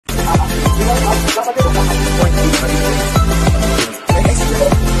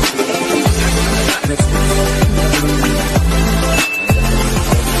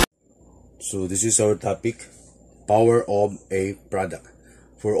So this is our topic, power of a product.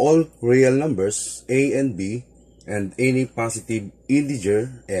 For all real numbers a and b and any positive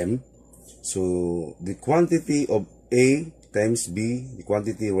integer m, so the quantity of a times b, the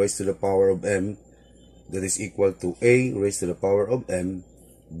quantity raised to the power of m, that is equal to a raised to the power of m,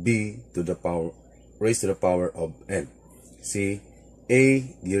 b to the power raised to the power of m. Si a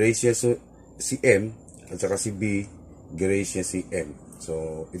gi-raise niya si m at saka si b gi-raise niya si m.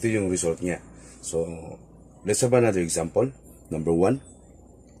 So ito yung result niya. So let's have another example. Number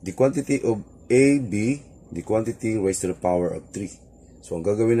 1, the quantity of ab, the quantity raised to the power of 3. So ang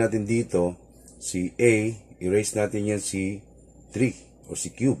gagawin natin dito, si a, i-raise natin yan si 3 or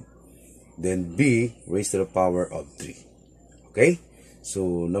si cube. Then b raised to the power of 3. Okay?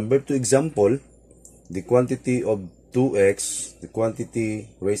 So number 2 example, the quantity of 2x, the quantity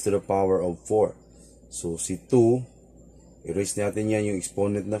raised to the power of 4. So si 2, i-raise natin yan yung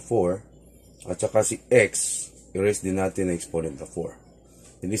exponent na 4. At saka si x, i-raise din natin na exponent na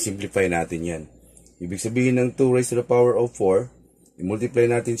 4. Then simplify natin yan. Ibig sabihin ng 2 raised to the power of 4,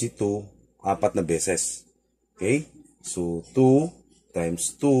 i-multiply natin si 2 4 na beses. Okay? So 2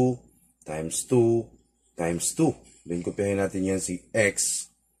 times 2 times 2 times 2. Then kopyahin natin yan si x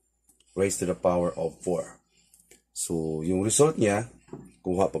raised to the power of 4. So yung result niya,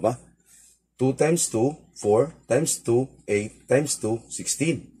 kuha pa ba? 2 times 2, 4 times 2, 8 times 2,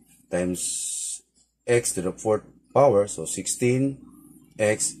 16 times x to the 4th power. So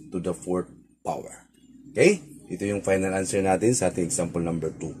 16x to the 4th power. Okay? Ito yung final answer natin sa ating example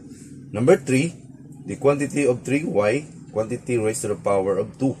number 2. Number 3, the quantity of 3y, quantity raised to the power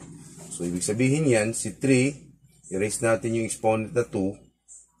of 2. So ibig sabihin yan, si 3, i-raise natin yung exponent na 2,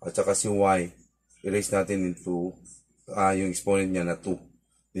 at saka si y, i-raise natin into yung exponent niya na 2.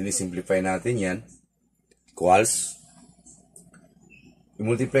 Dini-simplify natin yan. Equals,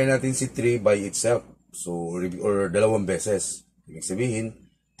 i-multiply natin si 3 by itself. So, or dalawang beses. Ibig sabihin,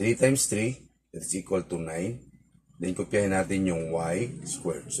 3 times 3, that is equal to 9. Then, kopyahin natin yung y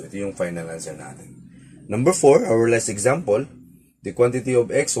squared. So, ito yung final answer natin. Number 4, our last example, the quantity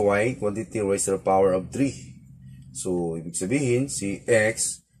of x, y, quantity raised to the power of 3. So, ibig sabihin, si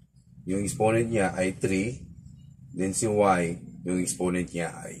x, yung exponent niya ay 3. Then, si y, yung exponent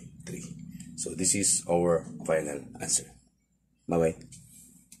niya ay 3. So, this is our final answer. Bye-bye.